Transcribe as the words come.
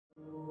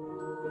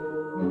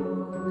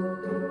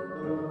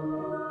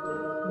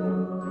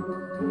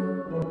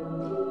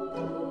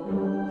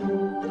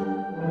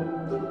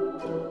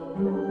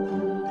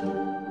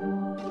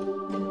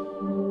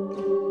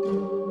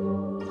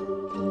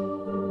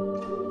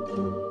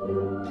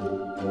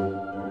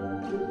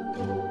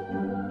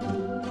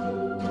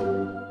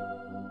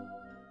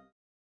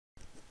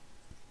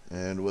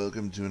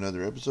welcome to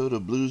another episode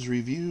of Blues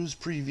Reviews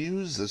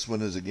Previews. This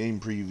one is a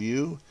game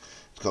preview.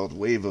 It's called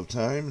Wave of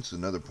Time. It's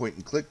another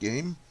point-and-click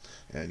game,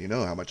 and you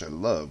know how much I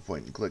love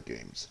point-and-click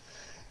games.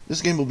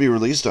 This game will be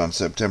released on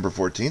September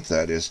 14th,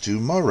 that is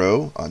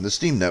tomorrow, on the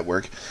Steam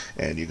Network,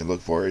 and you can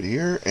look for it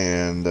here,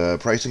 and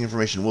pricing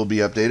information will be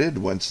updated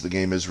once the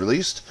game is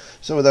released.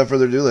 So without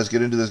further ado, let's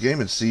get into this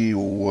game and see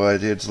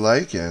what it's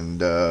like,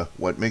 and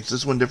what makes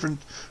this one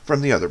different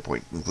from the other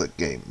point-and-click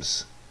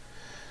games.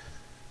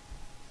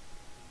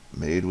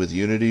 Made with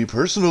Unity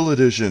Personal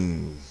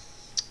Edition.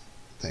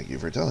 Thank you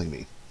for telling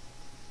me.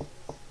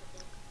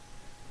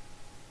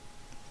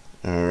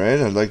 Alright,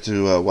 I'd like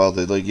to, while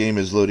the game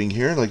is loading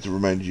here, I'd like to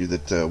remind you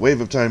that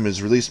Wave of Time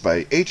is released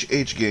by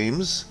HH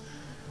Games.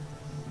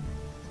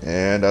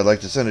 And I'd like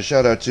to send a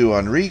shout out to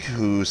Enrique,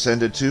 who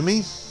sent it to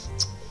me.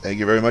 Thank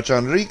you very much,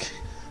 Enrique,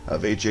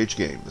 of HH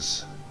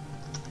Games.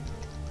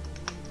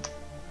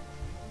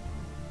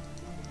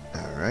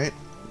 Alright,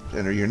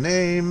 enter your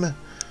name.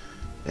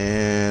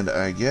 And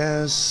I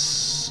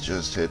guess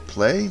just hit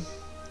play.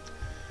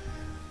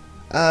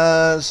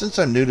 Since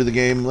I'm new to the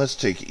game, let's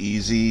take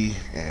easy,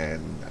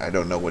 and I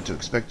don't know what to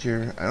expect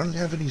here. I don't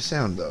have any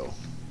sound, though.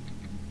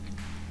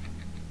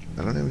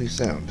 I don't have any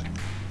sound.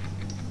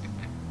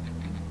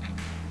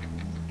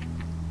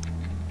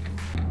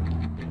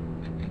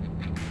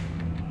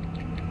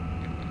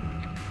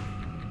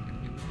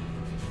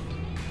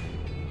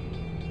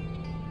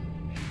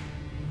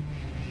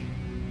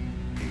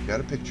 You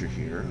got a picture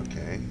here,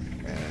 okay,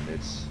 and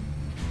it's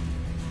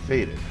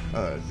faded.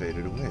 Oh, it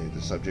faded away.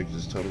 The subject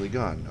is totally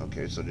gone.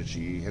 Okay, so did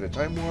she hit a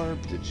time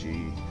warp? Did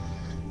she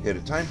hit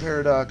a time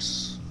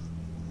paradox?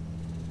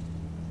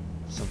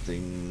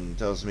 Something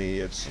tells me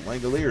it's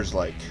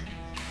Langoliers-like.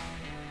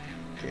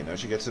 Okay, now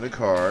she gets in a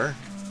car.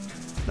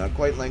 Not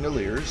quite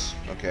Langoliers.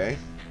 Okay.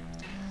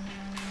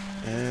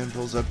 And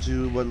pulls up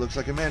to what looks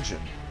like a mansion.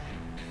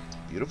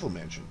 Beautiful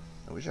mansion.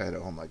 I wish I had a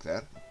home like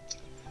that.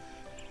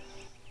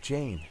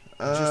 Jane.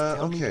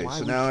 Okay,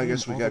 so now I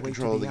guess we got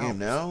control of the game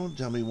now.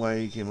 Tell me why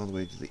you came all the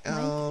way to the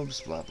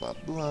Alps, blah, blah,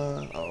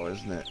 blah. Oh,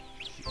 isn't it?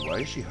 Why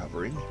is she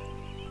hovering?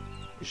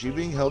 Is she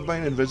being held by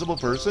an invisible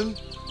person?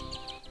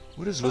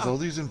 What is with all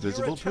these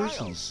invisible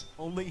persons?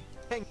 Only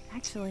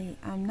Actually,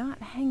 I'm not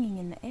hanging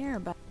in the air,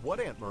 but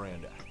what, Aunt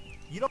Miranda?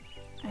 You don't.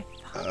 I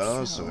thought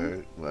Oh, so.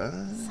 what?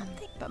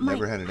 Something, but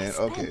Never my, had an I aunt.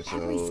 spent Okay, so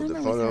every the summer with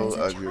her photo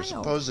as a of your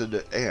child. supposed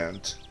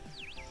aunt,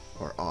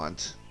 or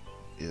aunt,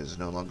 is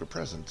no longer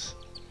present.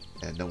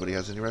 And nobody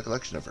has any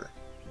recollection of her.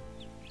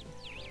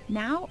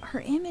 Now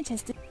her image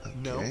has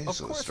No, Okay, of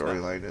so the course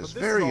storyline not. is But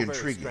this very all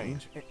intriguing.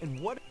 strange.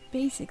 And what?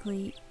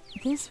 basically,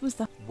 this was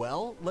the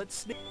Well,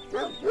 let's.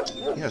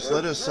 Yes,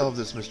 let us solve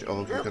this mystery.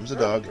 Oh, here comes a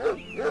dog.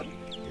 Here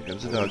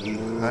comes a doggy.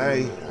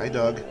 Hi. Hi,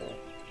 dog.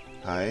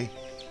 Hi.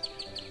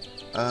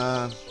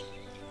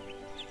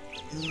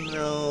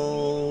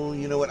 No,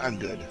 you know what? I'm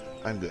good.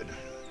 I'm good.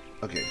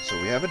 Okay, so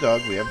we have a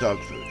dog. We have dog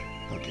food.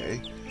 Okay.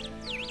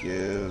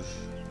 Give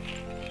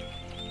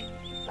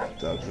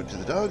dog food to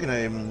the dog, and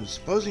I'm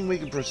supposing we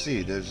can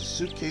proceed. There's a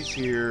suitcase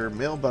here,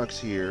 mailbox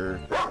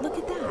here. look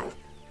at that.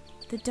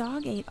 The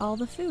dog ate all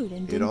the food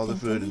and Ate didn't all the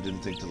think to food and leave.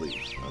 didn't think to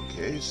leave.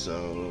 Okay,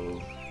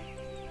 so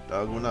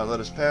dog will not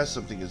let us pass.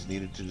 Something is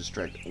needed to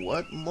distract.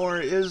 What more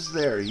is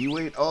there? You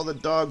ate all the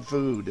dog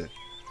food.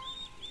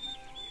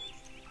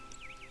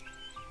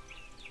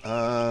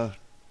 Oh.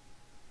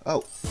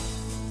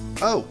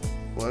 Oh,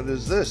 what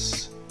is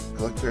this?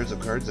 Collect pairs of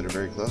cards that are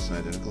very close and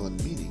identical in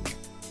meaning.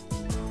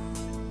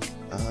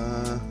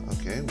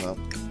 Okay, well.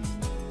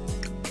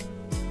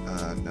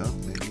 No,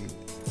 maybe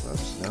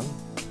close, no.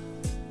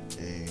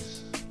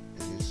 Ace,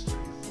 3,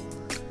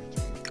 4, 3.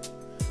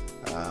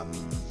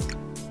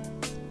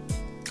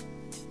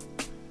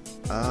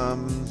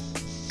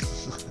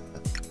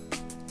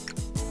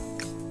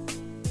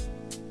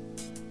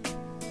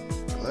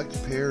 Collect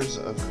pairs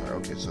of cards.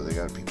 Okay, so they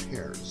gotta be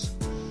pairs.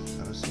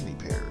 I don't see any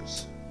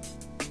pairs.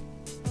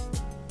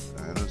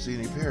 I don't see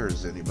any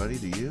pairs. Anybody?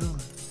 Do you?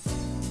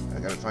 I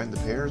gotta find the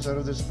pairs out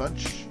of this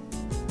bunch.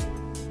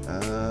 I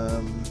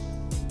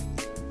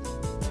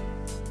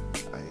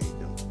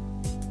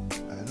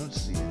don't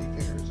see any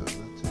pairs of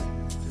them. 10,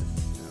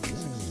 5,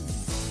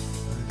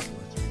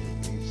 4,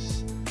 3, ace.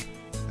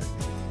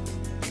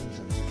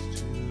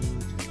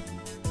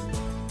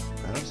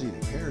 I don't see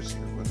any pairs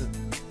here. What?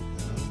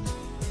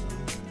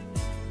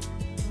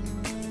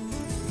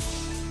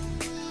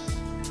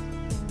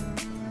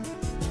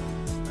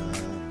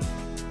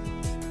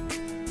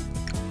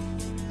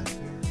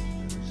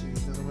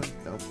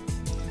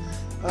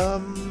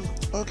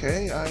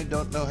 Okay, I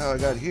don't know how I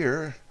got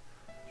here.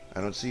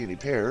 I don't see any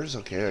pairs.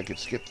 Okay, I could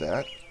skip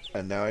that.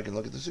 And now I can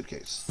look at the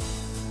suitcase.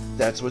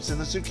 That's what's in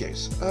the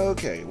suitcase.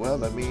 Okay, well,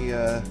 let me,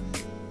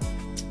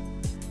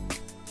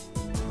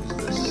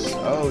 what is this?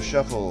 Oh,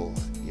 shuffle.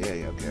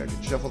 Yeah, okay, I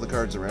can shuffle the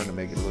cards around to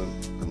make it a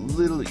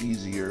little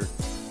easier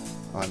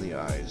on the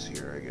eyes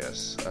here, I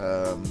guess.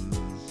 I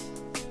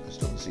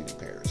still don't see any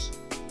pairs.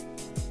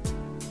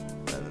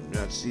 I do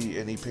not see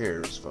any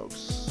pairs,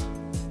 folks.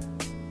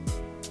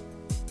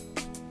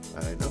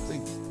 I don't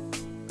think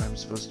I'm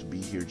supposed to be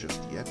here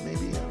just yet,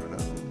 maybe? I don't know.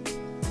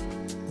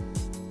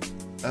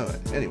 Oh,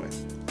 anyway.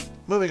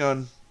 Moving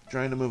on.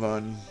 Trying to move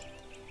on.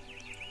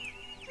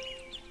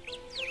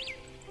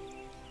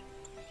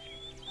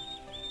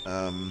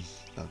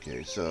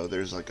 Okay, so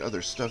there's like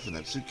other stuff in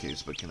that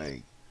suitcase, but can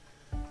I...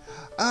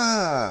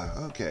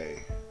 Ah,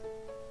 okay.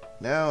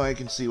 Now I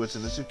can see what's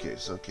in the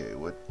suitcase. Okay,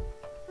 what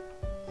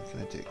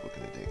can I take? What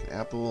can I take? An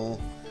apple,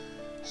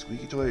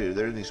 squeaky toy. Are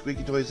there any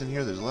squeaky toys in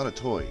here? There's a lot of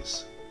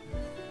toys.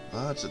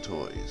 Lots of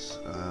toys.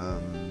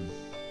 There's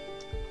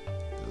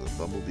a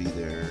bumblebee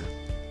there.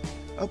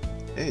 Oh,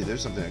 hey,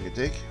 there's something I can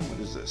take.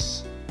 What is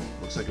this?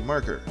 Looks like a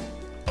marker.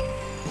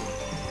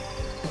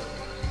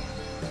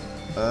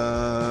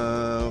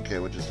 Okay,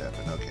 what just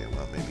happened? Okay,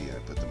 well, maybe I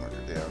put the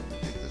marker down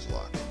and take this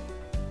lock.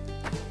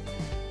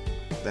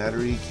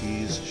 Battery,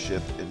 keys,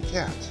 ship, and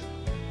cat.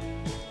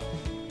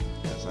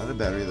 That's not a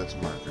battery, that's a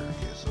marker.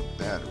 Okay, so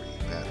battery.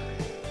 I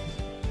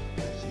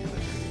see a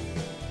battery.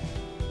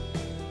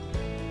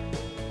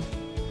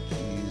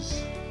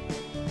 Keys.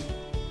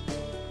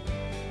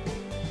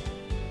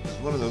 It's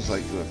one of those,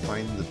 like,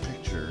 find the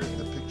picture in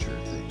the picture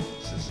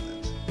things, isn't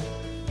it?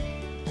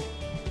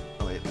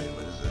 Oh, wait,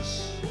 what is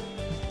this?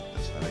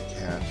 That's not a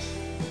cat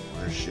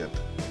or a ship.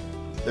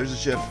 There's a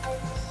ship.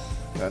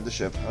 Found the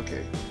ship.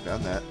 Okay,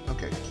 found that.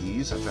 Okay,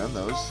 keys. I found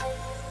those.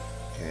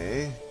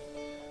 Okay,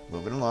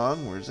 moving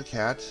along. Where's the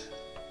cat?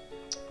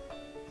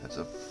 That's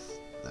a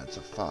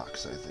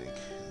fox, I think.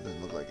 It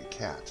doesn't look like a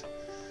cat.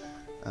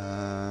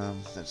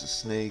 That's a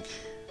snake.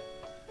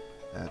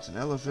 That's an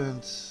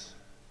elephant.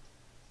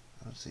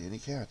 I don't see any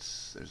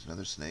cats. There's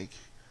another snake.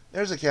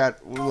 There's a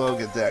cat. Look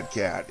at that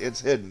cat.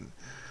 It's hidden.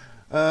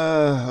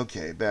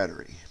 Okay,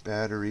 battery,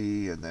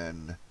 and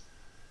then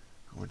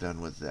we're done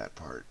with that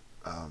part.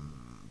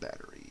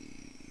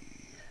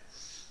 Battery.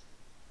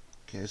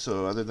 Okay,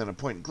 so other than a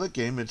point-and-click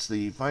game, it's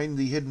the find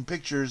the hidden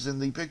pictures in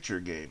the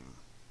picture game.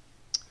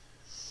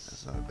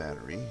 That's not a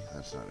battery.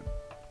 That's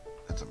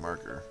a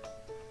marker.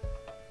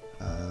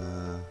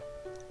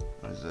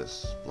 What is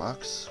this?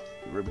 Blocks,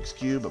 Rubik's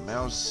Cube, a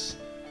mouse,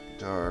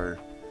 guitar.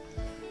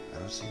 I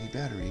don't see any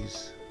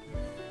batteries.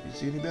 Do you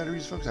see any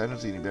batteries, folks? I don't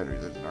see any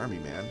batteries. There's an army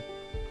man.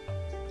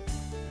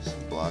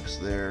 Some blocks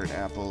there, an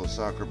apple, a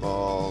soccer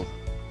ball.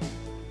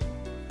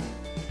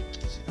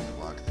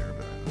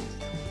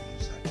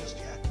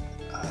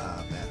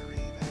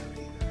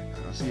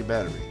 See a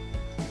battery.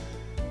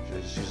 Should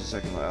I just use a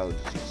second one? I'll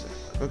just use a second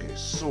one. Okay,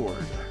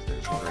 sword.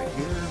 There's one right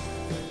here.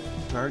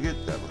 Target.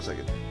 That looks like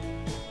it.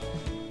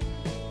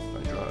 If I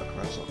draw a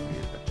cross over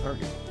here, a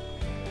target.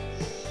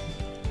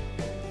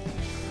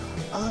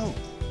 Oh!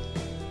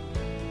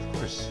 Of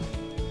course.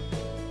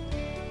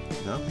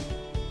 No?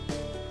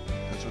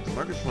 That's what the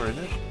marker's for,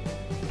 isn't it?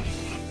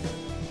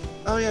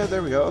 Oh yeah,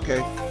 there we go. Okay.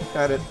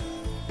 Got it.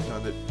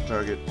 Found it.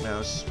 Target.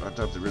 Mouse. On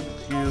top of the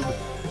Rubik's Cube.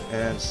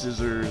 And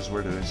scissors,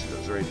 where do I see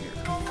those? Right here.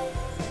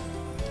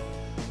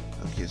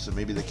 Okay, so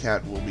maybe the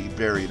cat will be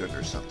buried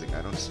under something.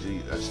 I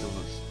still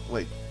don't...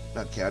 Wait,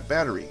 not cat,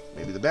 battery.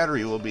 Maybe the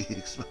battery will be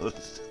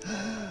exposed.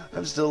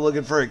 I'm still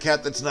looking for a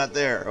cat that's not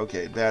there.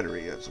 Okay,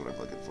 battery, that's what I'm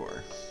looking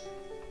for.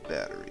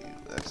 Battery,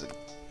 that's a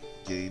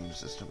game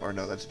system. Or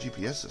no, that's a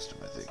GPS system,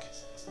 I think.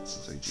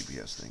 It's a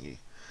GPS thingy.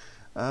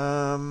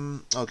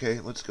 Okay,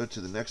 let's go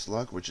to the next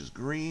lock, which is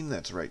green.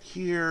 That's right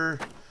here.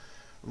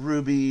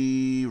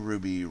 Ruby,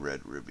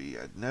 red ruby.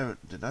 I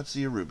did not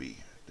see a ruby.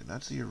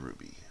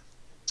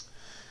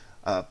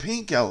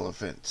 Pink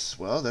elephant.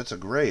 Well, that's a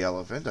gray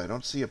elephant. I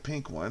don't see a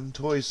pink one.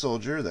 Toy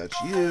soldier, that's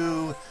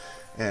you.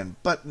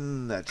 And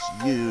button, that's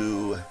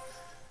you.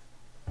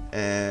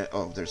 And,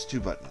 oh, there's two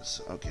buttons.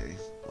 Okay,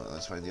 well,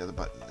 let's find the other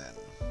button then.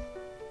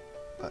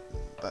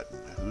 Button.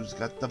 Who's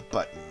got the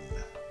button?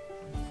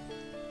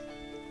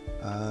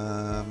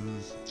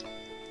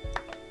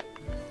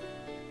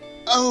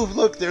 Oh,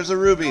 look, there's a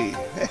ruby.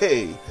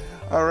 Hey,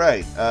 all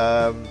right.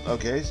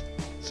 Okay,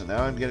 so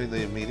now I'm getting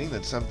the meaning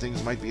that some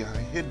things might be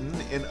hidden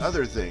in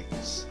other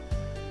things.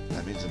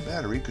 That means a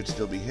battery could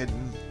still be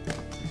hidden.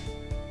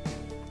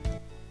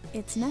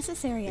 It's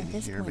necessary at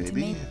this point to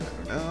make... I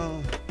don't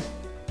know.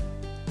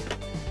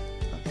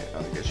 Okay, oh,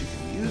 I guess you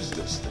can use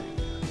this thing.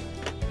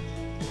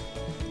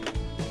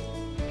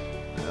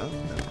 No.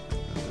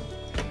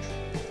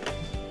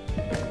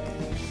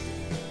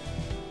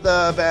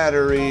 The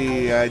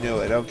battery! I knew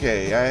it.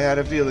 Okay, I had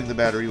a feeling the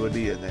battery would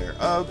be in there.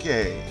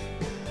 Okay,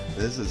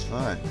 this is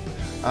fun.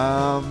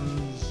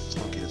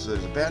 Okay, so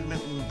there's a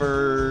badminton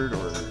bird,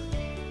 or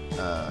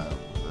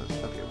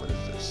okay, what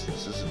is this?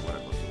 This isn't what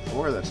I'm looking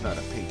for. That's not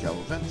a pink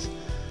elephant.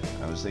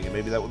 I was thinking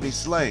maybe that would be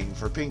slang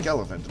for pink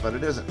elephant, but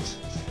it isn't.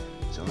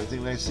 It's the only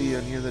thing I see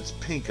on here that's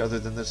pink, other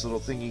than this little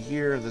thingy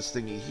here, and this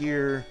thingy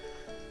here.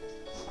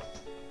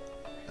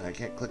 And I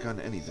can't click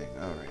on anything.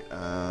 All right.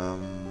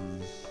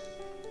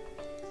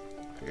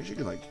 I guess you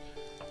can, like,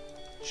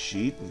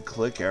 cheat and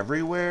click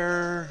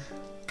everywhere.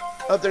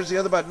 Oh, there's the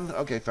other button.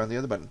 Okay, found the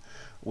other button.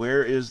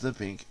 Where is the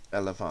pink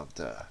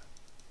elephanta?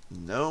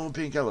 No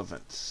pink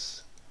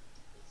elephants.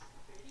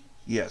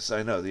 Yes,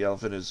 I know. The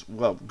elephant is,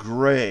 well,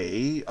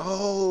 gray.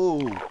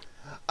 Oh,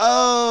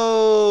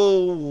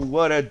 Oh,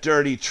 what a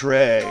dirty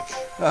trick.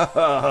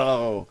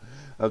 Oh.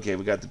 Okay,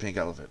 we got the pink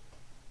elephant.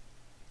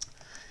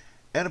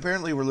 And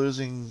apparently we're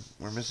missing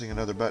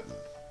another button.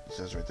 It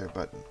says right there,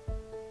 button.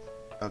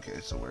 Okay,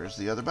 so where's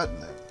the other button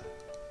then?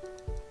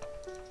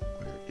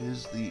 Where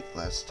is the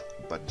last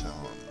button?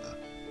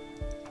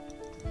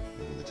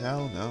 Maybe the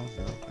towel? No.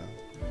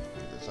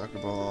 Maybe the soccer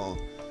ball.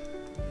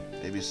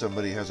 Maybe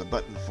somebody has a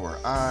button for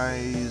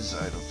eyes.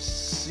 I don't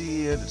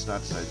see it. It's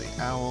not inside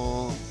the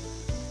owl.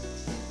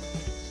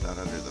 It's not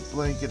under the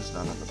blanket. It's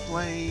not on the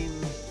plane.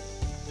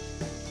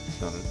 It's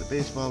not under the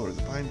baseball or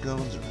the pine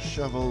cones or the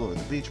shovel or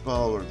the beach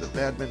ball or the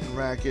badminton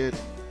racket.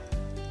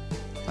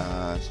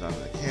 It's not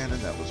in the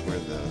cannon. That was where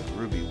the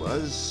ruby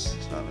was.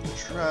 It's not in the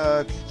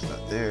truck. It's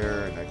not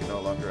there. And I can no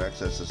longer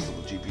access this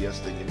little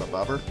GPS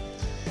thingy-mabobber.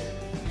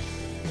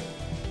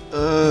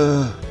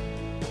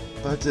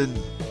 Button.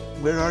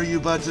 Where are you,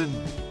 button?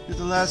 You're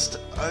the last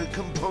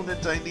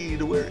component I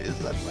need. Where is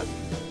that button?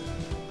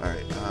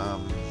 Alright,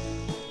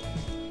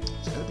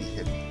 it's gotta be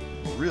hidden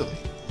really,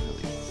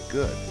 really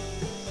good.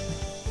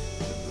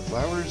 Is it the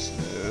flowers?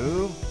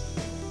 No.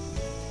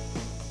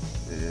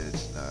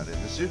 It's not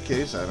in the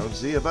suitcase. I don't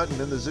see a button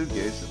in the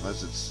suitcase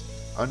unless it's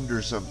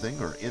under something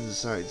or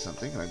inside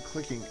something. I'm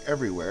clicking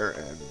everywhere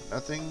and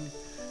nothing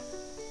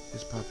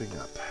is popping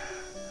up.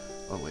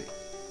 Oh, wait.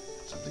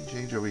 Something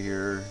changed over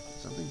here.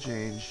 Something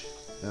changed.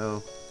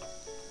 No.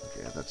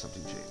 Okay, I thought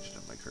something changed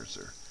on my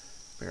cursor.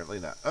 Apparently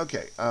not.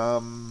 Okay,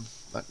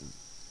 button.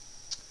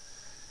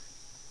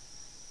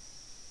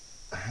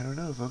 I don't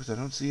know, folks. I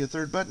don't see a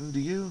third button. Do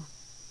you?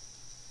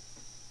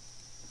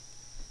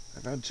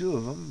 I found two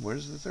of them.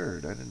 Where's the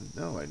third? I didn't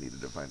know I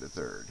needed to find a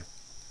third.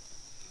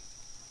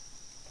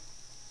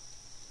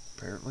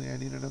 Apparently I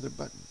need another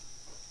button.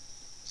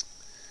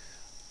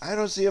 I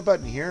don't see a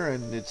button here,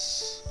 and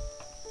it's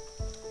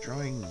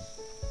drawing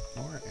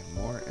more and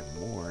more and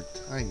more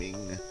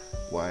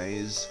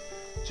timing-wise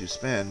to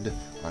spend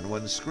on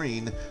one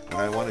screen when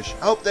I want to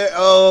oh, there!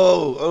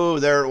 Oh,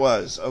 there it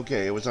was.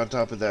 Okay, it was on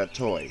top of that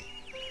toy.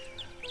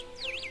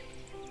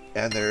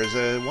 And there's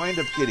a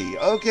wind-up kitty.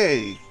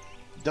 Okay,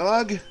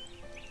 dog,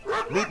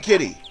 meet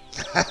kitty.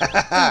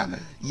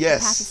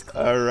 Yes.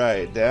 All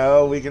right,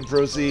 now we can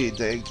proceed.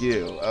 Thank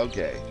you.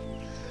 Okay.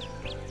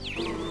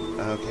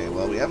 Okay,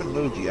 well, we haven't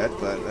moved yet,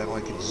 but now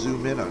I can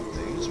zoom in on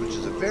things, which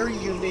is a very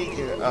unique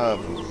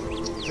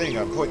thing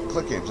on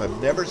point-and-click games. I've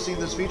never seen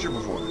this feature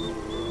before.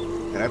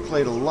 And I've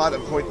played a lot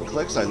of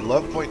point-and-clicks. I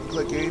love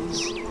point-and-click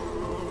games.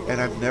 And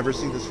I've never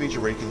seen this feature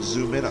where you can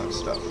zoom in on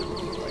stuff. And,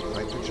 like,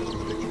 find pictures of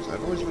the pictures.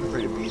 I've always been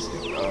afraid of bees.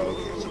 Oh,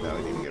 okay, so now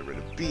I need to get rid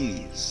of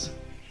bees.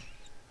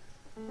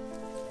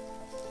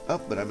 Oh,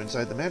 but I'm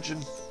inside the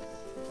mansion.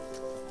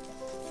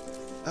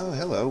 Oh,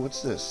 hello,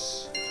 what's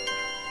this?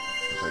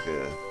 Looks like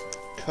a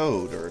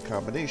code or a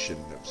combination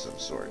of some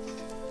sort.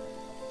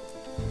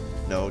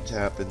 No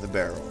tap in the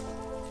barrel.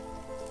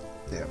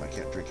 Damn, I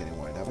can't drink any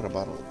wine. How about a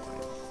bottle of wine?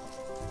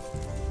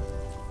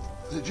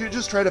 Did you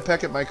just try to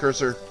peck at my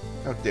cursor?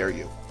 How dare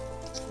you?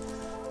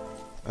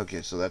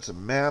 Okay, so that's a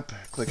map.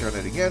 Click on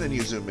it again and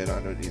you zoom in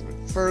on it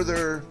even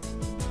further.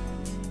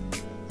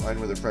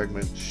 Line with a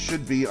fragment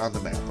should be on the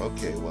map.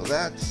 Okay, well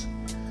that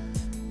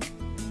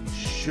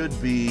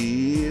should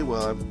be...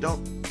 Well, I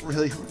don't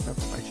really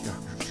remember my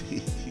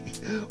geography.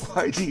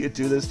 Why do you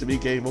do this to me,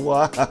 game?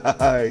 Why?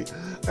 I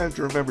have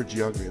to remember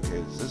geography.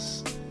 Okay,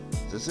 is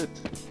this it?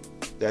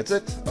 That's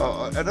it?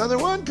 Oh, another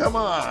one? Come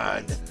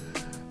on!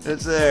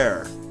 It's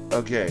there.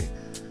 Okay.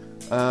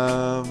 Where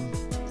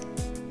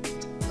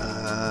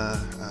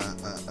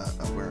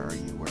are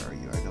you? Where are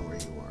you? I know where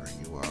you are.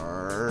 You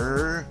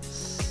are...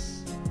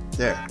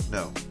 There.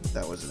 No,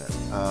 that wasn't it.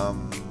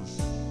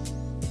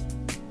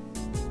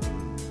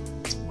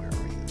 Where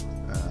are you?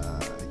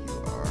 You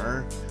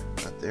are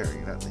not there.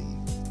 You're not in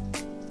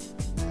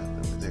the...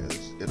 over there. This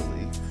is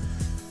Italy.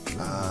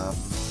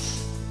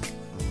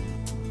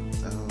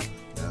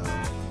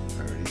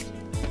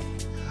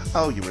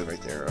 Oh, you were right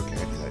there. Okay,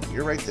 I knew that.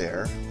 You're right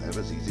there. That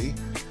was easy.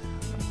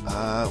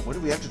 What do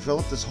we have to fill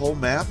up this whole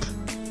map?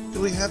 Do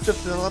we have to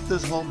fill up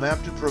this whole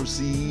map to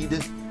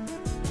proceed?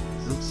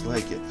 Looks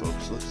like it,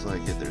 folks. Looks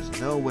like it. There's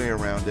no way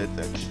around it.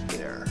 That's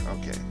there.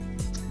 Okay.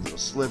 Little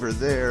sliver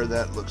there.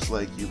 That looks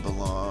like you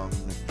belong.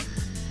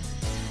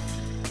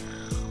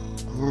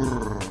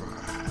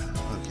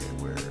 Okay,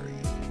 where are you? Where are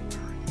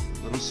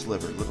you? Little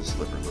sliver, little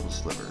sliver, little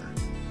sliver.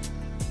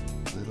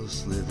 Little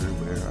sliver,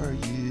 where are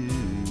you?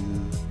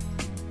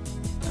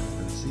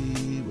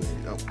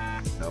 Oh,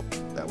 nope,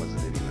 that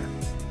wasn't it either.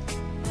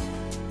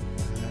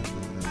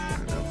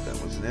 Nope, that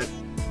wasn't it.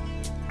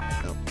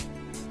 Nope.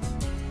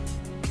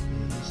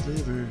 Little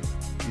sliver.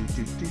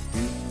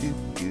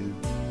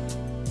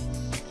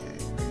 Okay,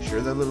 are you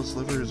sure that little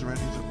sliver is right?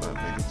 Maybe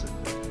it's a...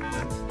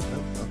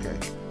 Nope, okay.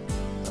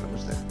 Thought it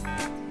was there.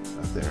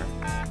 Not there.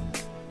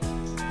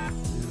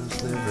 Little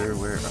sliver,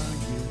 where are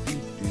you?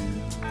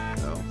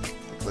 No,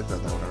 I clicked on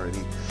that one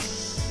already.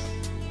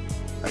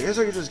 I guess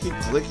I could just keep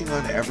clicking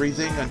on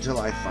everything until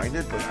I find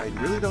it, but I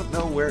really don't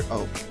know where...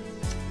 Oh.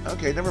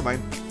 Okay, never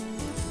mind.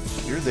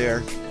 You're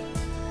there.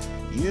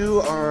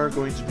 You are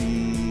going to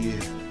be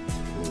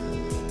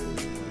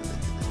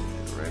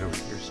right over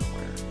here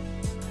somewhere.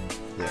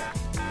 There.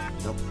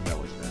 Nope, that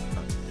wasn't it.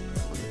 Okay.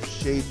 Look at the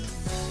shape.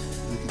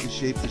 Look at the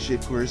shape. The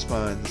shape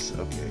corresponds.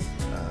 Okay.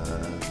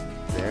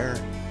 There.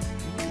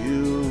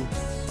 You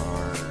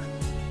are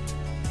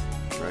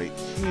right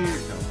here.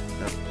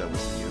 No, that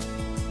wasn't you.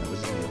 That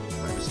wasn't you.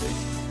 My mistake.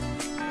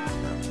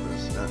 No,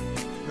 that's not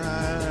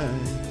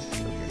right.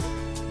 Okay.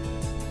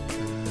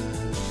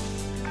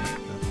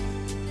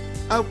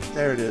 Oh,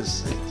 there it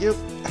is. Thank you.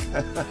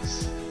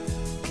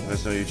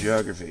 Let's know your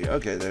geography.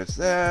 Okay, there's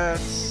that.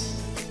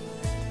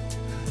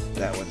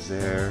 That one's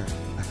there.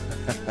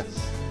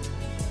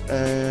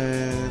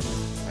 And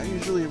I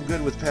usually am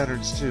good with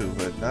patterns too,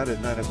 but not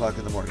at 9 o'clock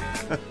in the morning.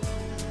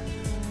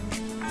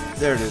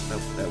 There it is.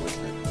 Nope, that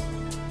wasn't it.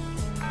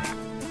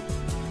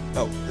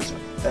 Oh, this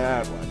one.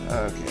 That one.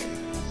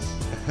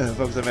 Okay.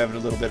 Folks, I'm having a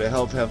little bit of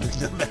help having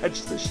to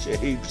match the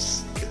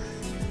shapes.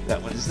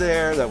 That one's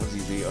there. That one's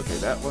easy. Okay,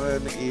 that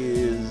one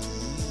is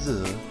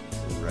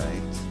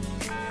right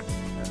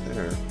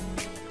there.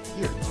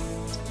 Here.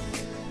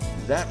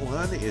 That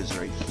one is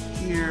right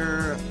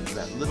here.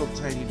 That little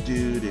tiny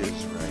dude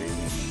is right.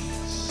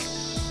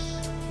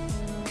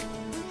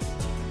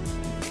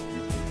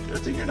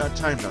 Good thing you're not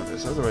timed on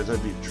this, otherwise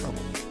I'd be in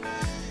trouble.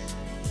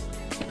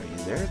 Are you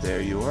there?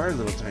 There you are. A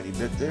little tiny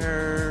bit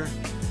there.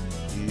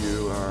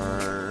 You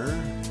are.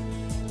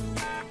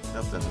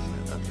 Nope, that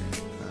wasn't it. Okay.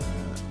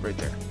 Right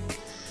there.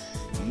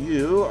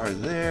 You are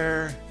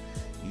there.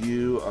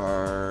 You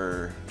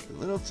are a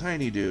little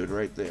tiny dude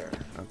right there.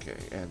 Okay,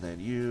 and then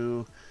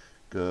you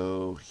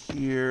go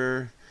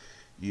here.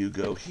 You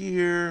go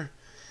here.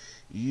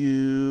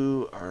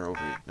 You are over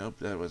here. Nope,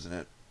 that wasn't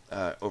it.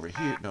 Over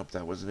here. Nope,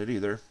 that wasn't it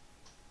either.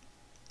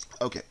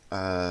 Okay,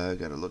 I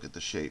gotta look at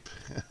the shape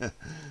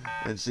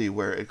and see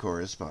where it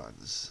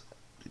corresponds.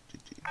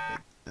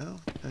 No,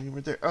 you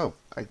weren't there. Oh,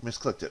 I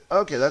misclicked it.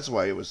 Okay, that's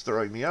why it was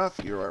throwing me off.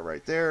 You are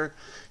right there.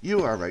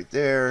 You are right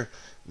there.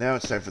 Now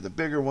it's time for the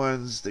bigger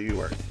ones. There you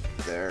are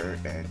there,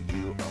 and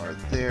you are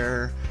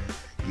there.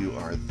 You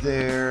are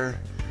there.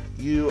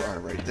 You are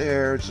right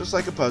there. It's just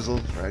like a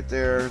puzzle. Right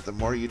there. The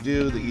more you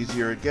do, the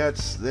easier it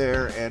gets.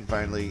 There, and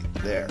finally,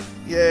 there.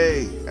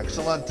 Yay!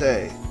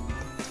 Excellente!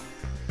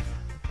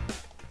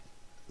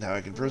 Now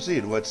I can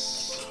proceed.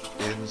 What's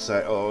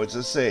inside? Oh, it's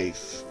a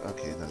safe.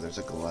 Okay, now there's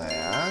a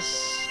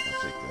glass. I'll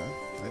take that.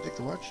 Can I take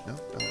the watch? No? No,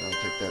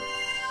 I'll take that.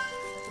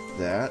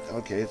 That.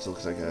 Okay, it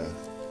looks like a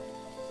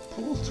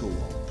pool tool.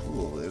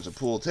 Pool. There's a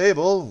pool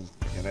table.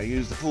 Can I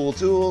use the pool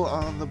tool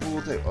on the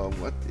pool table? Oh,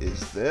 what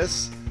is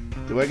this?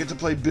 Do I get to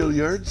play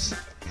billiards?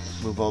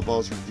 Move all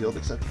balls from the field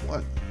except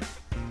one.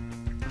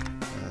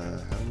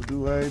 How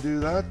do I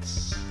do that?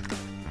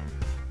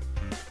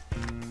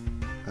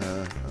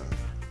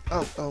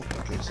 Oh,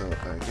 okay, so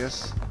I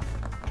guess...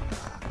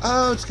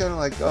 Oh, it's kind of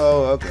like...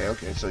 Oh,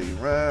 okay, so you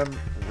ram,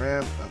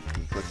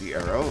 you click the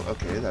arrow.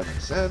 Okay, that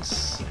makes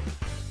sense.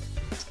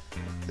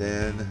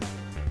 Then,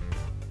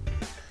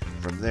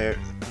 from there...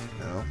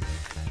 No.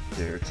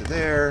 There to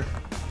there.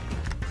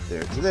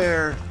 There to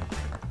there.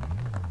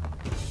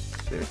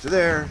 There to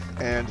there.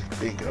 And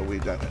bingo,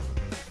 we've done it.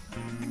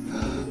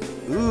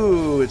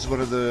 Ooh, it's one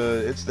of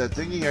the... It's that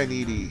thingy I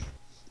needy.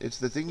 It's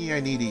the thingy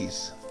I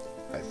needies.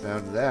 I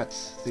found that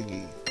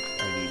thingy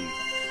I needy.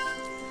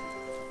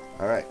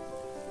 Alright.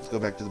 Let's go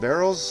back to the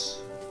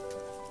barrels.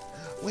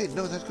 Wait,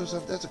 no, that goes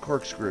up. That's a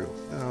corkscrew.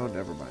 No,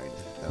 never mind.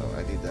 No,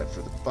 I need that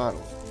for the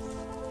bottle.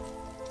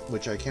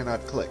 Which I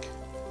cannot click.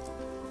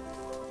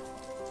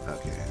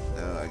 Okay,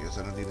 no, I guess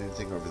I don't need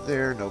anything over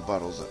there. No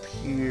bottles up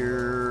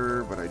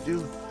here. But I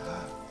do...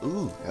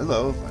 Ooh,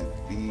 hello.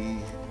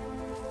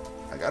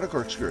 I got a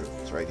corkscrew.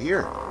 It's right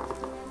here.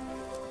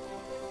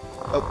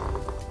 Oh,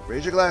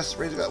 raise your glass.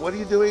 Raise your glass. What are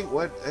you doing?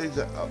 What is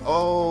that?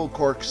 Oh,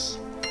 corks.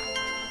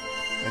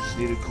 I just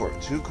needed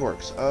two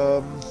corks.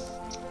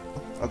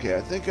 Okay,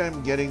 I think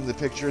I'm getting the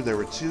picture. There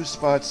were two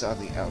spots on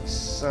the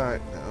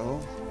outside.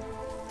 No.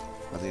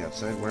 On the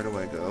outside, where do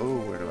I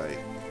go?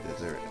 Is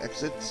there an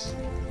exit?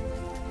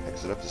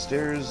 Exit up the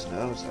stairs?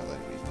 No, it's not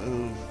letting me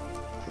move.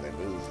 Can I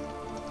move?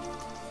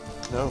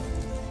 No.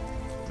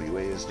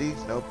 WASD?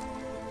 Nope.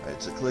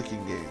 It's a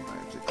clicking game. I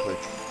have to click.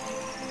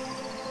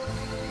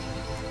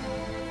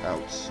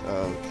 Out.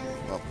 Okay,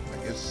 well, I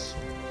guess...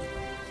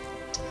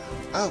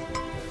 Oh!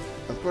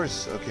 Of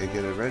course. Okay,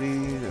 get it ready,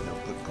 and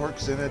I'll put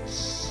corks in it.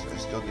 I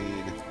still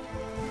need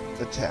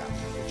the tap,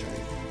 which I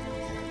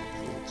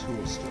have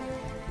tool still.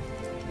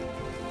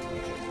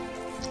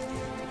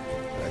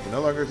 Okay. I can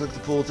no longer click the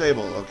pool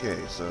table. Okay,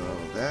 so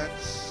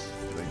that's...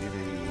 Do I need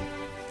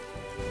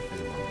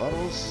any more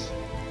bottles?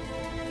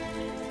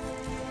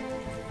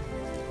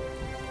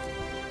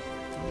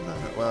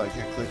 Well, I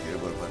can't click it,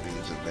 but let me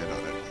use a bed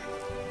on it.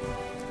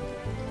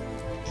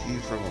 Key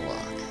from a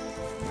lock,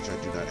 which I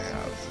do not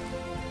have.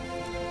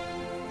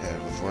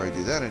 And before I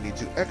do that, I need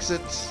to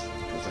exit,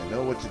 because I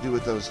know what to do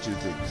with those two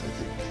things, I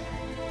think.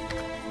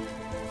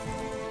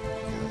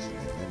 That's in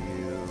the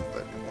menu,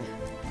 but it won't.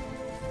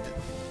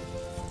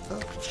 Oh,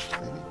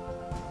 maybe.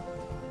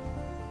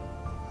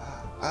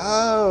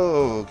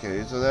 Oh,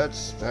 okay, so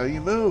that's how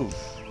you move.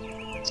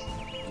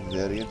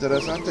 Very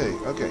interesante.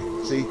 Okay,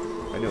 see,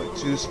 I knew it.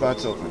 2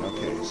 spots open.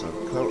 Okay, so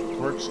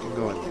quirks can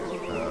go in there.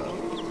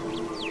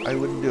 I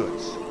wouldn't do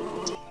it.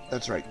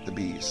 That's right, the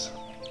bees.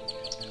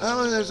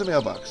 Oh, there's a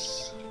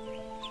mailbox.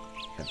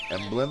 An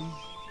emblem.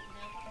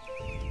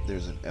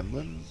 There's an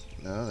emblem.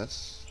 No,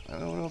 that's... I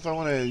don't know if I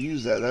want to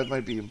use that. That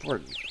might be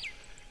important.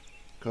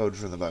 Code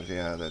from the box.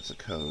 Yeah, that's a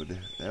code.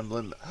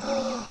 Emblem.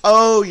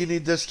 Oh, you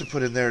need this to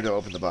put in there to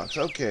open the box.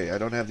 Okay, I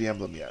don't have the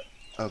emblem yet.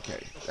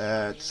 Okay,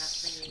 that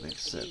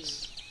makes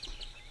sense.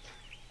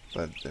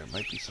 But there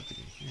might be something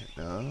in here.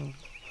 No?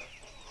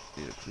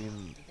 Need a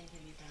clean...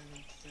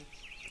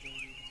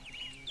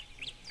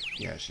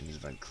 Yeah, she needs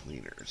to find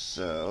cleaners.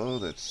 So,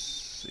 let's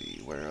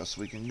see where else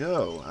we can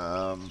go.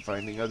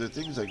 Finding other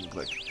things I can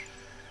click.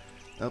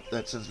 Nope,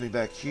 that sends me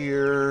back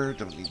here.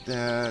 Don't need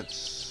that.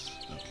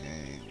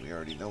 Okay, we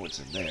already know what's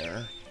in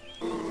there.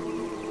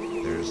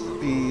 There's the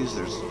bees.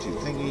 There's the 2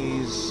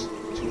 thingies.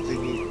 2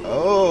 thingies.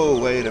 Oh,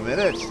 wait a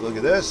minute. Look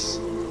at this.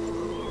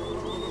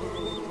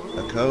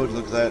 A code.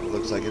 Look, that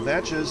looks like it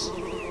matches.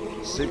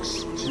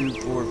 6,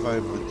 2, 4,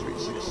 5, 1, 3,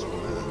 6.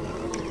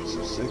 Okay,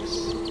 so 6.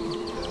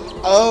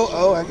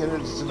 Oh, I get it.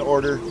 It's in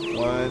order.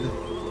 1,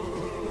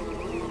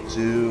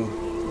 2,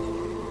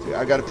 3.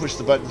 I gotta push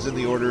the buttons in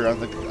the order on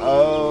the...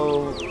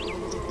 Oh,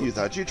 you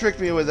thought you tricked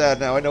me with that.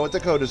 Now I know what the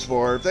code is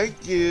for.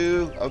 Thank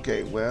you.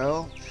 Okay,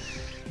 well,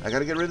 I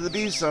gotta get rid of the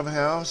bees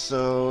somehow.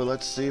 So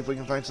let's see if we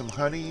can find some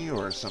honey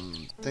or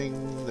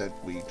something that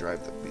we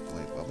drive the bee.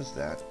 Wait, what was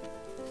that?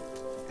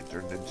 It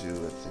turned into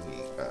a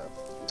thingy.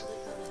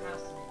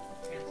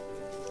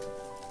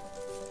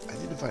 I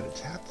need to find a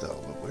tap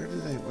though, but where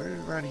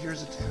around here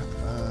is a tap?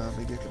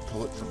 Maybe I could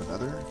pull it from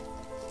another.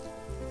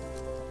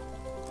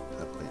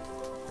 Wait,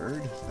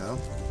 bird? No?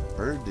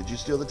 Bird, did you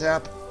steal the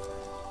tap?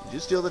 Did you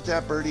steal the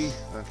tap, birdie?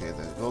 Okay,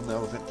 the golden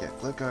elephant, can't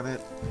click on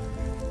it.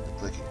 I'm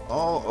clicking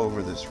all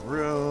over this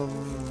room,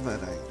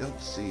 and I don't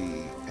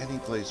see any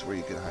place where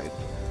you could hide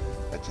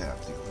a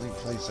tap. The only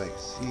place I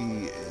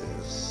see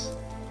is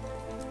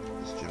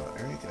this general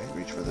area. Can I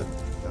reach for the...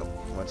 Nope.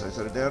 Once I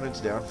set it down,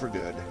 it's down for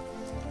good.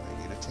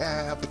 I need a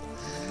tap.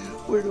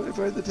 Where do I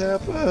find the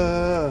tap?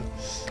 I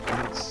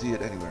don't see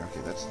it anywhere.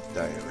 Okay, that's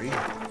diary.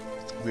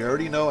 We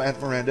already know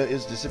Aunt Miranda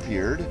is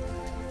disappeared. Can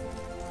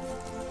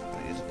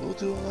I use a pull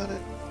tool on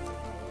it?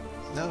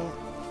 No.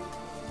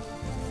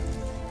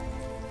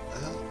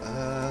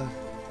 Well,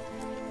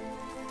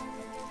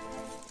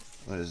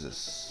 what is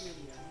this?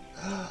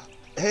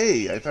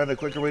 Hey, I found a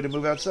quicker way to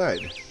move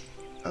outside.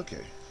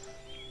 Okay.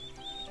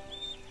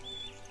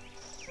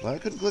 Well, I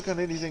couldn't click on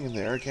anything in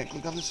there. I can't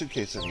click on the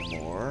suitcase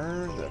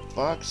anymore. That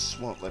box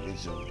won't let me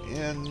zoom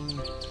in.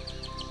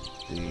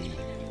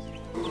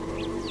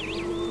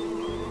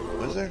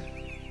 Was there?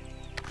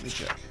 Let me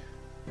check.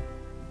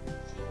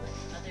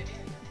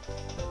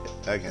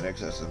 I can't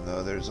access them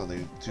though. There's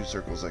only 2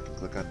 circles I can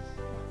click on.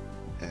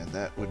 And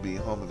that would be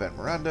home of Aunt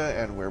Miranda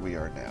and where we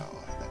are now.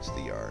 That's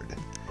the yard.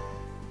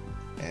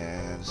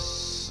 And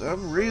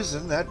some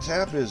reason that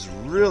tap is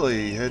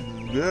really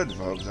hidden good,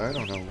 folks. I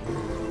don't know.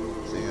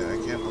 See, I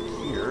can't look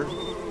here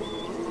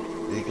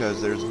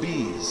because there's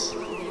bees.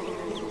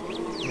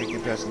 Can't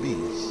get past the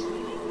bees.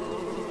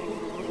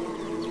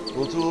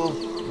 Pool tool.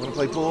 Want to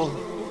play pool?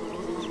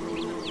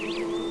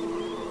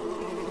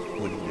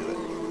 Wouldn't do it.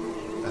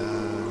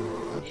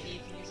 Okay.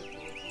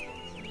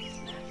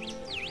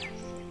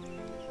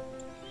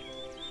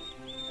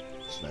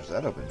 Smash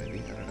that open, maybe.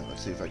 I don't know.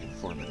 Let's see if I can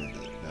form it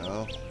into it.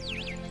 No.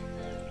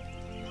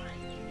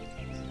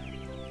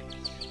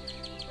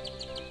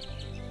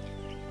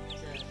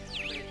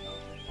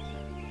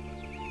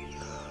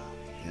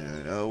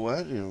 You know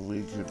what?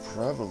 We could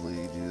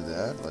probably do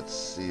that. Let's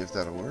see if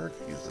that'll work.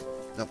 Use the...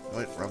 Nope,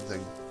 wait, wrong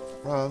thing.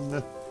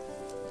 Wrong.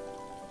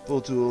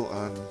 Pull tool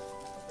on...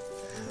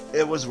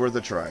 It was worth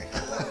a try.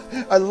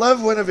 I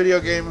love when a video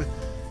game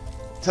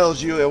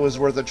tells you it was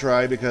worth a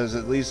try because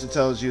at least it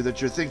tells you that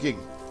you're thinking.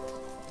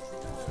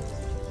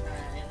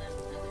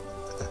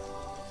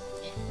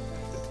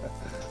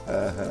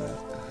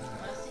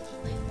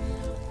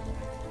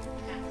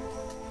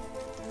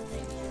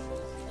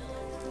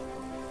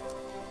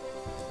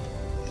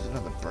 Use it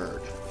on the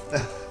bird.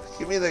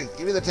 Give me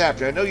the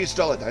tap. I know you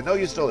stole it. I know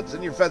you stole it. It's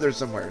in your feathers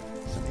somewhere.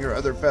 It's in your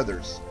other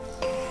feathers.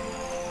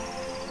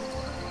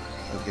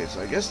 Okay,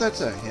 so I guess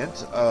that's a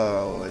hint.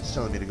 Oh, it's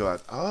telling me to go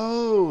out.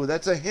 Oh,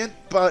 that's a hint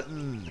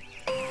button.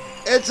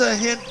 It's a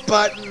hint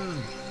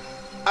button.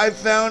 I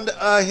found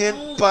a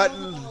hint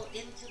button.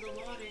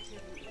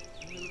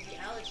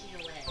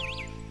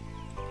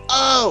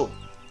 Oh!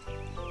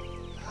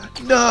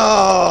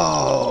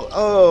 No!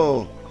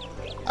 Oh!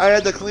 I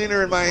had the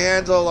cleaner in my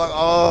hands all along.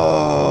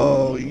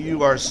 Oh!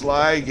 You are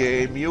sly,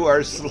 game. You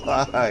are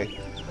sly.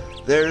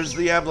 There's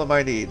the emblem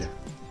I need.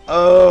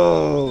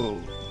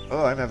 Oh!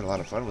 Oh, I'm having a lot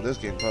of fun with this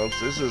game, folks.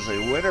 This is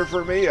a winner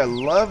for me. I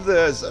love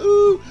this.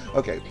 Ooh!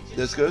 Okay,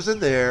 this goes in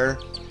there.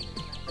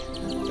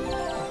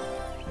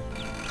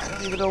 I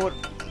don't even know what...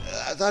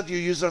 I thought you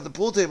used it on the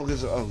pool table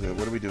because, okay,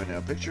 what are we doing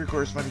now? Picture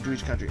corresponding to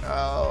each country.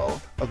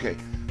 Oh, okay.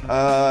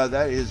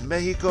 That is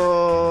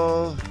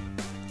Mexico.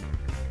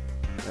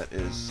 That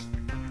is,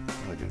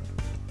 what do I do?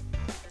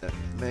 That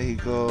is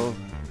Mexico.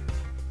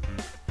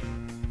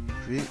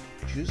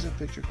 Choose a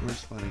picture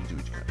corresponding to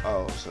each country.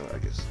 Oh, so I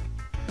guess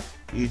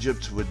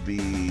Egypt would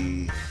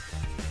be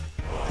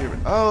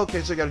pyramid. Oh,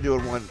 okay, so I got to do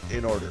it one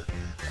in order.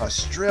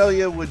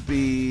 Australia would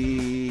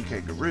be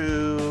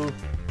kangaroo.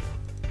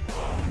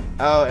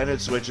 Oh, and it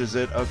switches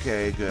it.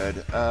 Okay,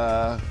 good.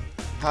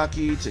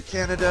 Hockey to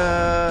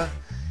Canada.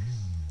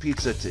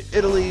 Pizza to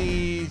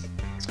Italy.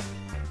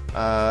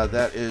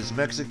 That is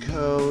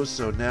Mexico.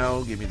 So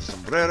now give me the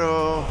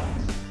sombrero.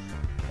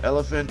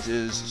 Elephant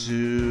is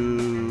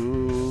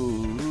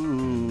to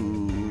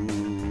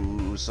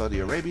Saudi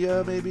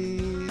Arabia,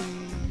 maybe?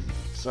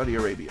 Saudi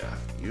Arabia.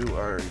 You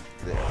are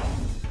there.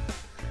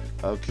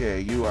 Okay,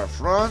 you are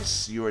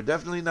France. You are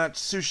definitely not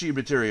sushi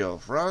material.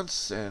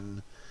 France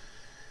and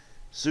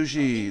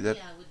sushi. That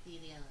would be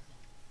the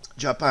elephant.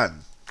 Japan.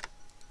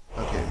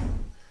 Okay.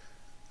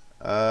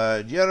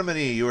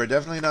 Germany. You are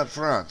definitely not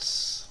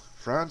France.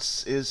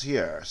 France is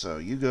here, so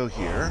you go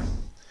here.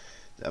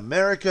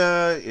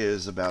 America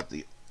is about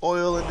the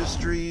oil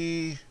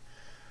industry.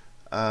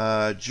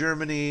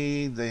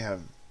 Germany. They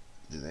have.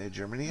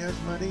 Germany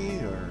have money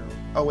or?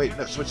 Oh wait,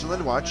 no.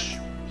 Switzerland. Watch.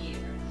 Beer.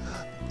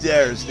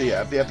 There's the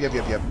yep.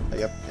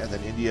 And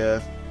then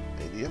India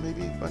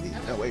maybe money.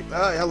 No wait,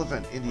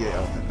 elephant. India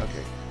elephant.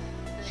 Okay.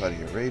 Saudi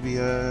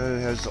Arabia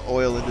has the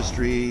oil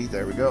industry.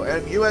 There we go.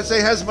 And USA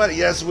has money.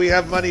 Yes, we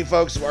have money,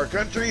 folks. Our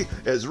country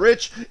is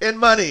rich in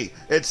money.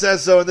 It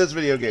says so in this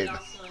video It game.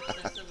 also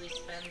excessively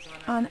spends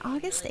on On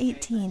August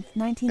 18th,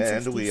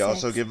 1966, And we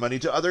also give money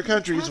to other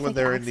countries when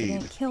they're in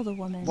need. Killed a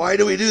woman. Why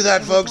do we do that,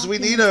 There folks? were We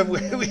need them.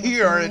 documents We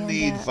in are in Miranda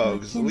need,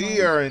 folks. We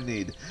McKinley. are in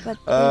need. But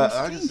they were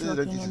August strange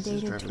looking and 1966,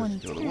 dated Travis killed a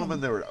 2010.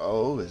 woman. There were.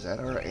 Oh, is that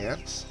our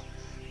aunts?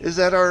 Is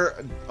that our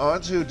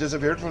aunt who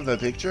disappeared from the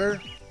picture?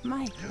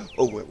 Mike,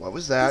 Oh, wait, what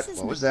was that? This is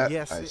What was that?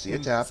 Yes, I see a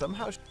and tap.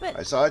 Somehow, but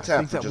I saw a tap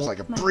think for that just won't-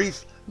 like a Mike,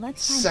 brief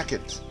let's find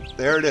second.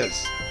 There it is.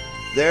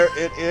 There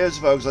it is,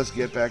 folks. Let's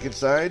get back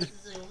inside. zoom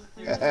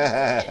through the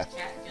chat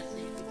just so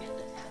you can get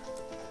the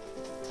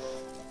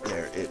tab.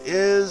 There it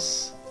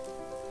is.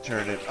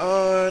 Turn it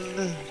on.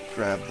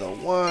 Grab the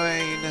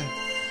wine.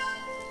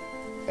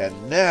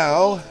 And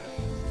now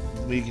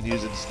we can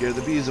use it to scare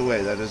the bees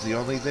away. That is the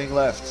only thing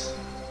left.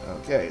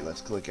 Okay,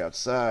 let's click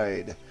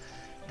outside.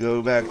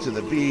 Go back to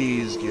the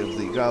bees. Give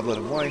the goblet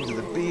of wine to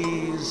the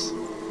bees.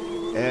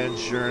 And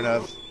sure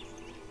enough,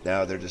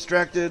 now they're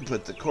distracted.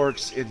 Put the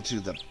corks into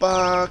the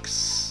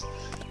box.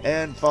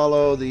 And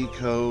follow the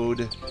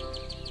code.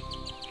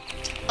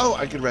 Oh,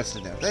 I can rest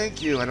it now.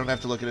 Thank you. I don't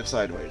have to look at it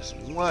sideways.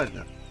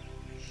 1,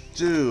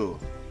 2,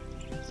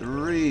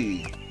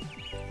 3,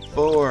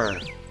 4,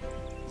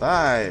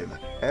 5,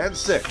 and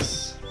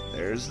 6.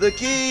 There's the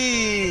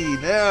key.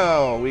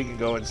 Now we can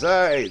go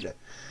inside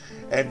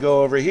and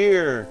go over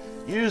here.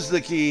 Use the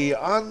key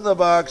on the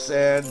box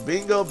and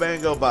bingo,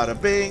 bango, bada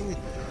bing.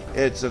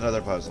 It's another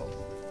puzzle.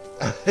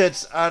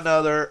 It's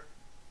another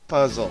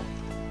puzzle.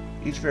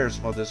 Each pair of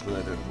small discs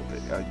with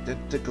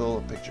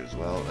identical pictures.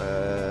 Well,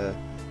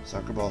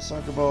 soccer ball.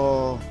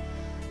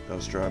 No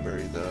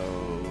strawberry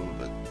though,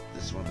 but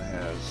this one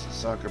has a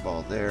soccer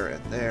ball there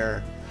and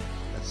there.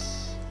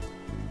 That's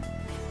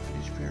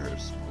each pair of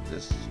small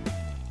discs.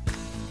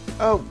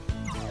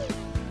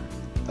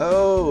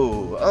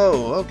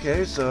 Oh,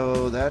 okay,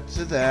 so that's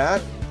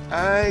that.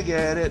 I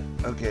get it.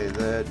 Okay,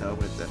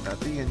 not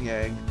the yin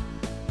yang.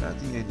 Not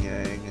the yin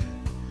yang.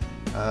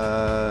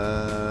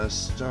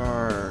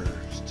 Star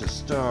to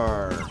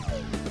star.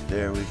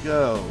 There we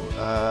go.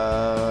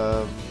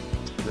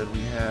 Then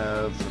we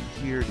have from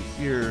here to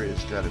here,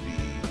 it's got to be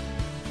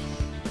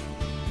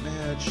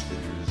match.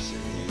 There's a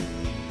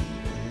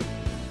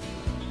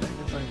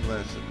magnifying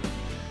glass.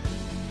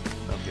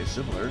 Okay,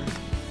 similar.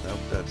 Nope,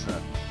 that's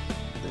not.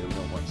 They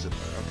don't want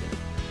similar. Okay.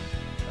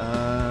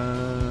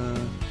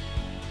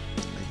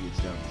 Maybe it's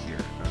down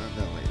here.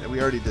 No, wait. We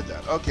already did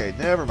that. Okay,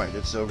 never mind.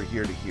 It's over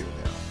here to here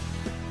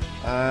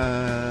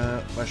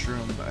now.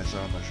 Mushroom. I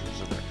saw a mushroom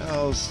somewhere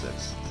else.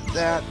 That's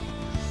that.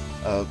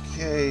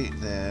 Okay,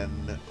 then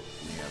we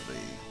have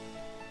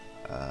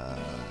a.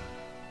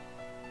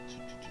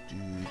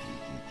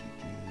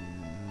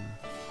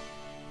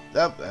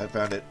 Oh, I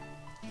found it.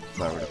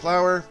 Flower to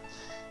flower.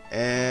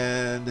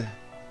 And I'm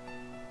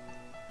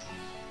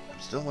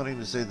still wanting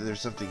to say that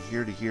there's something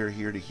here to here,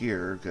 here to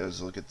here,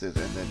 because look at this,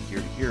 and then here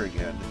to here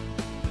again.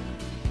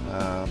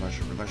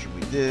 Mushroom to mushroom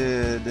we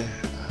did.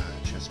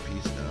 Chess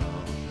piece, no.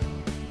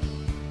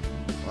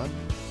 Plum?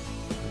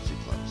 I see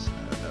plums.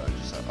 No, I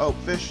just saw. Oh,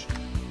 fish.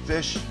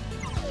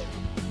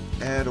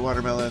 And a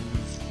watermelon.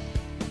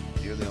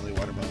 You're the only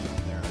watermelon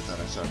on there. I thought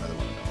I saw another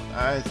watermelon.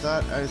 I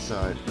thought I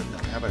saw it, but no.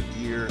 How about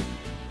gear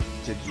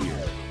to gear?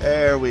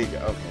 There we go.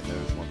 Okay,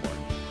 there's one more.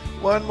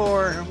 One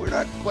more. We're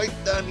not quite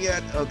done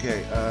yet.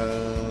 Okay.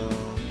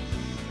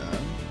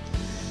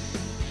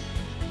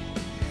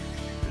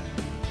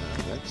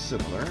 That's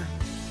similar,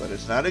 but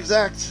it's not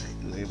exact.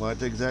 We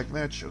want exact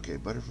match. Okay,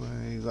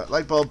 butterfly.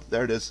 Light bulb.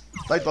 There it is.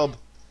 Light bulb.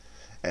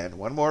 And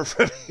one more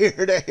from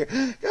here to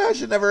here.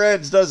 Gosh, it never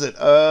ends, does it?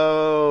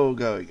 Oh,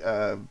 going.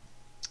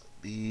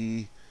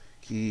 B,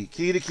 key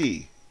to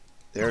key.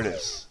 There it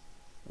is.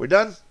 We're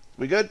done?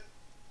 We good? I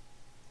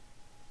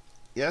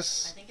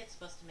Yes? think it's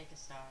supposed to make a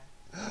star.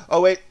 Oh,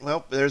 wait.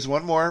 Well, there's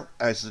one more.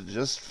 I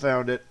just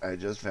found it.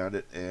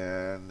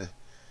 And...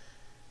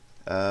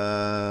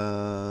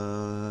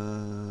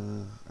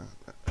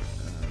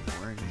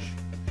 orange,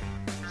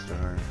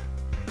 star,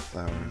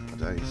 flower,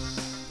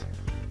 dice,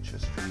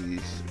 chess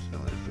piece, there's no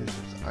other fish,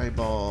 there's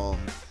eyeball,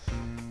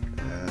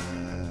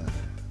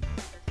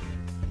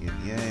 yin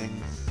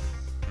yang.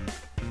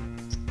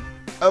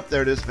 Oh,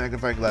 there it is,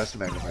 magnifying glass to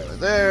magnifying glass.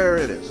 There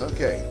it is,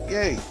 okay,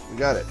 yay, we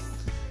got it.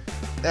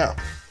 Now,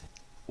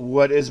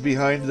 what is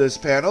behind this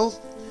panel?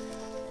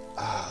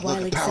 While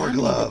Look, a power examining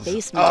glove. the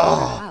basement of Oh,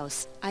 our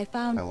house, I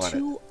found I want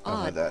two it. I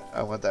want odd. that.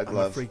 I want that I'm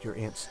glove. afraid your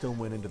aunt still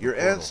went into the Your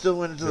portal. aunt still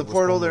went into the There was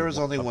portal. only There was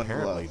only one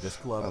apparently glove. this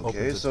glove Okay,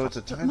 opens so its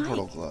it's a But time Mike,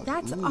 portal glove.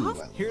 that's Ooh,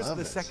 awful. I Here's love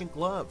the it. second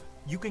glove.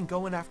 You can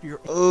go in after your...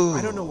 Ooh.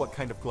 I don't know what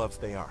kind of gloves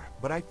they are,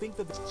 but I think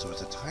that... So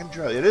it's a time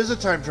travel. It is a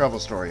time travel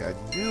story. I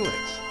knew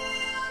it.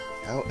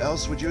 How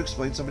else would you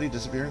explain somebody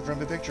disappearing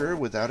from a picture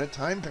without a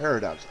time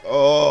paradox?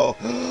 Oh,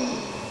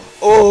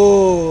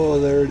 oh,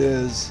 there it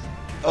is.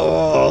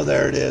 Oh,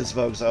 there it is,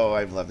 folks. Oh,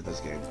 I'm loving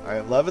this game. I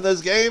am loving this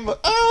game.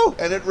 Oh,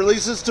 and it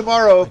releases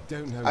tomorrow.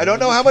 I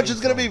don't know how much it's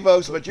going to be,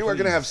 folks, but you are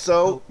going to have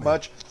so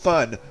much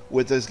fun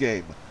with this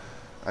game.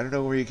 I don't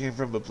know where you came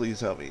from, but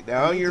please help me.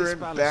 Now you're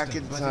back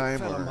in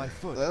time, or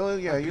well,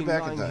 yeah, you're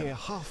back in time. Here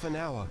half an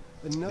hour,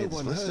 and no It's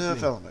one supposed heard to me.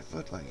 fell on my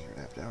foot lying here in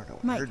half an hour. No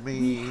one Mike, heard we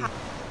me. You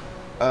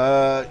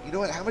know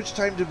what? How much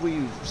time did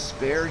we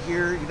spare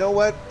here? You know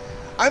what?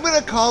 I'm going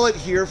to call it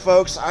here,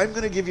 folks. I'm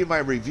going to give you my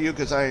review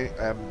because I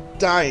am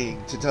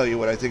dying to tell you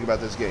what I think about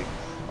this game.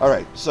 All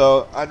right,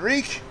 so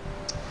Enrique,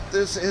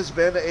 this has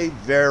been a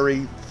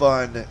very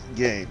fun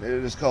game. It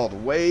is called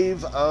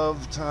Wave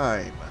of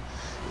Time.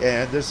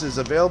 And this is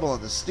available on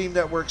the Steam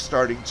Network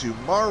starting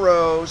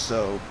tomorrow.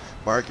 So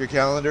mark your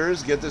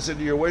calendars, get this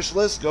into your wish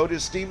list, go to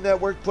Steam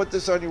Network, put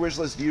this on your wish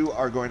list. You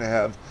are going to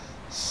have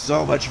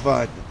so much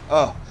fun.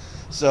 Oh,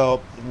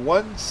 so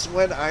once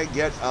when I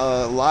get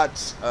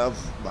lots of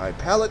my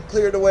palette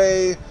cleared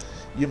away,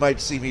 you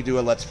might see me do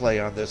a Let's Play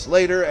on this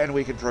later, and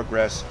we can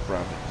progress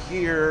from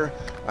here.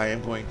 I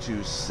am going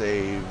to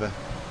save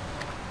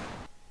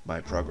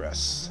my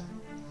progress,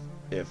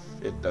 if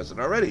it doesn't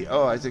already.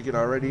 Oh, I think it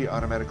already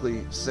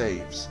automatically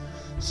saves.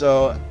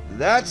 So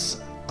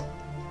that's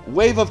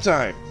Wave of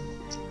Time.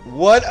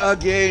 What a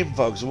game,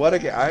 folks. What a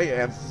game. I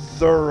am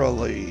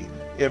thoroughly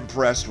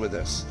impressed with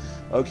this.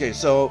 Okay,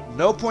 so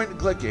no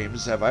point-and-click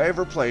games have I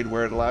ever played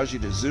where it allows you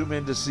to zoom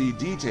in to see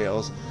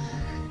details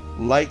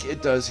like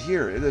it does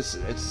here. It's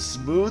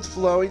smooth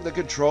flowing. The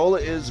control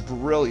is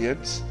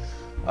brilliant.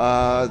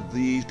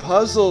 The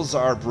puzzles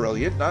are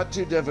brilliant. Not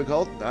too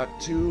difficult, not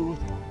too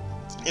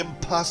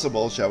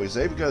impossible, shall we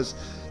say, because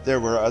there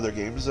were other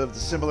games of the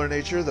similar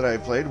nature that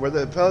I've played where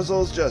the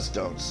puzzles just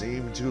don't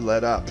seem to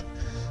let up.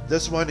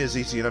 This one is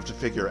easy enough to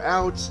figure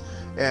out,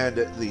 and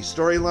the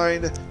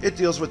storyline, it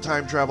deals with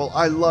time travel.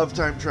 I love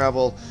time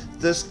travel.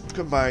 This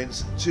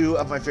combines two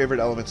of my favorite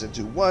elements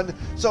into one,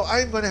 so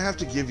I'm going to have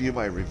to give you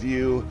my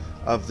review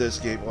of this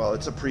game. Well,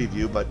 it's a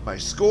preview, but my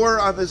score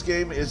on this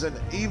game is an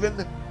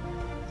even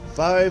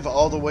 5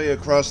 all the way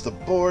across the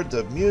board.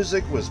 The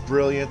music was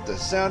brilliant. The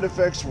sound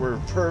effects were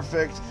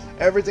perfect.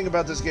 Everything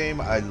about this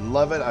game, I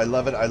love it, I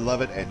love it, I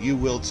love it, and you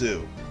will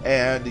too.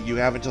 And you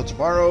have until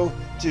tomorrow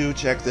to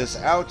check this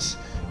out,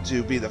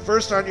 to be the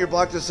first on your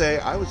block to say,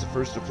 I was the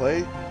first to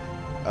play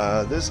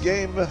this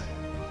game,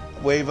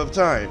 Wave of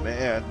Time.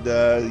 And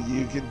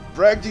you can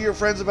brag to your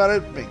friends about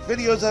it, make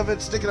videos of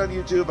it, stick it on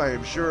YouTube. I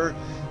am sure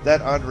that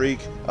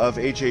Enrique of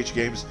HH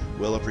Games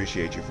will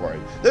appreciate you for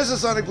it. This is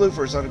Sonic Blue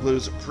for Sonic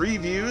Blue's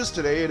Previews.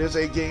 Today it is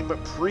a game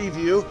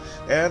preview,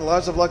 and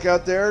lots of luck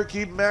out there.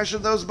 Keep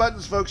mashing those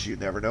buttons, folks. You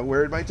never know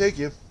where it might take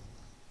you.